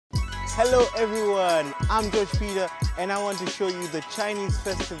Hello everyone, I'm George Peter and I want to show you the Chinese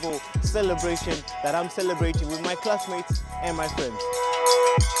festival celebration that I'm celebrating with my classmates and my friends.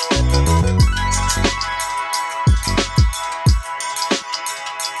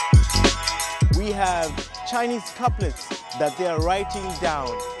 We have Chinese couplets that they are writing down.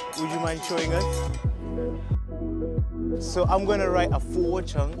 Would you mind showing us? So I'm gonna write a full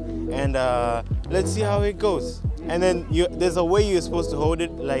chunk and let's see how it goes. And then there's a way you're supposed to hold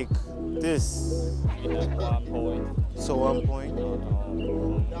it, like this. 1 point. So 1 point.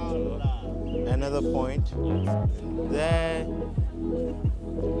 Another point. There.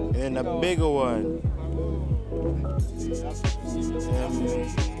 And then a bigger one.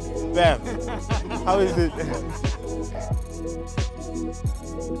 And bam. How is it?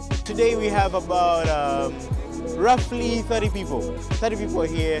 Today we have about roughly 30 people. 30 people are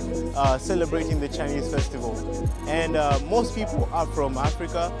here celebrating the Chinese festival. And most people are from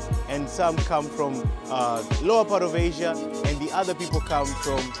Africa and some come from lower part of Asia and the other people come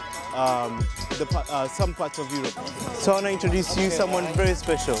from some parts of Europe. So I want to introduce you someone very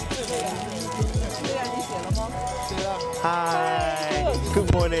special. Hi,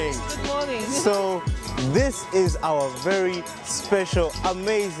 good morning. Good morning. So this is our very special,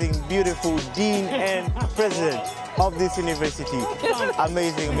 amazing, beautiful Dean and President of this university.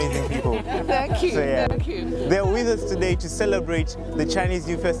 Amazing, amazing people. Thank you, So, yeah, thank you. they're with us today to celebrate the Chinese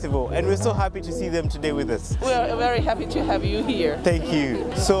New Festival and we're so happy to see them today with us. We're very happy to have you here. Thank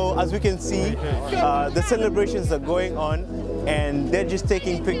you. So as we can see, the celebrations are going on and they're just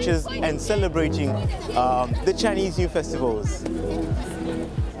taking pictures and celebrating the Chinese New Festivals.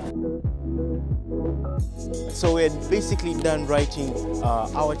 So we're basically done writing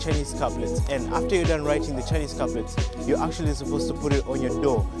our Chinese couplets, and after you're done writing the Chinese couplets, you're actually supposed to put it on your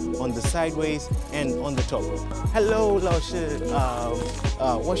door, on the sideways and on the top. Hello, Lao Shi.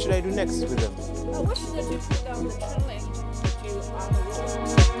 What should I do next with them? What should I do? Put down the trilling on the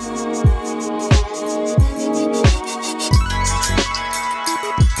wall.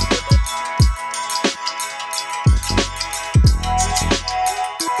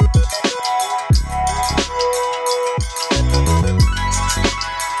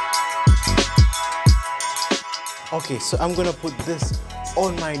 Okay, so I'm gonna put this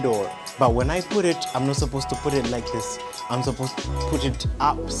on my door, but when I put it, I'm not supposed to put it like this. I'm supposed to put it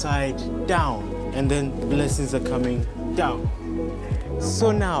upside down, and then blessings are coming down.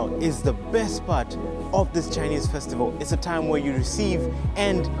 So now is the best part of this Chinese festival. It's a time where you receive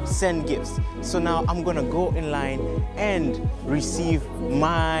and send gifts. So now I'm gonna go in line and receive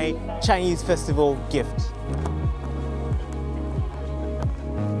my Chinese festival gift.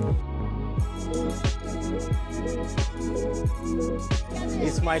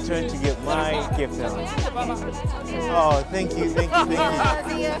 It's my turn to get my gift now. Oh, thank you, thank you,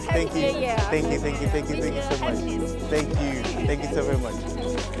 thank you. Thank you, thank you, thank you, thank you, thank you so much. Thank you so very much.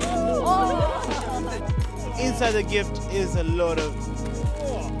 Inside the gift is a lot of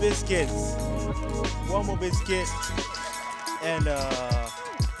biscuits. One more biscuit and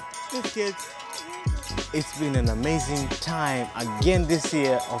biscuits. It's been an amazing time again this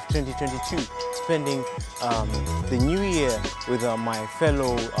year of 2022, spending the new year with my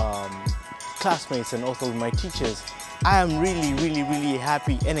fellow classmates and also with my teachers. I am really, really, really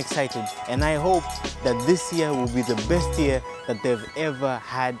happy and excited, and I hope that this year will be the best year that they've ever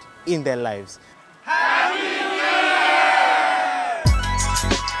had in their lives.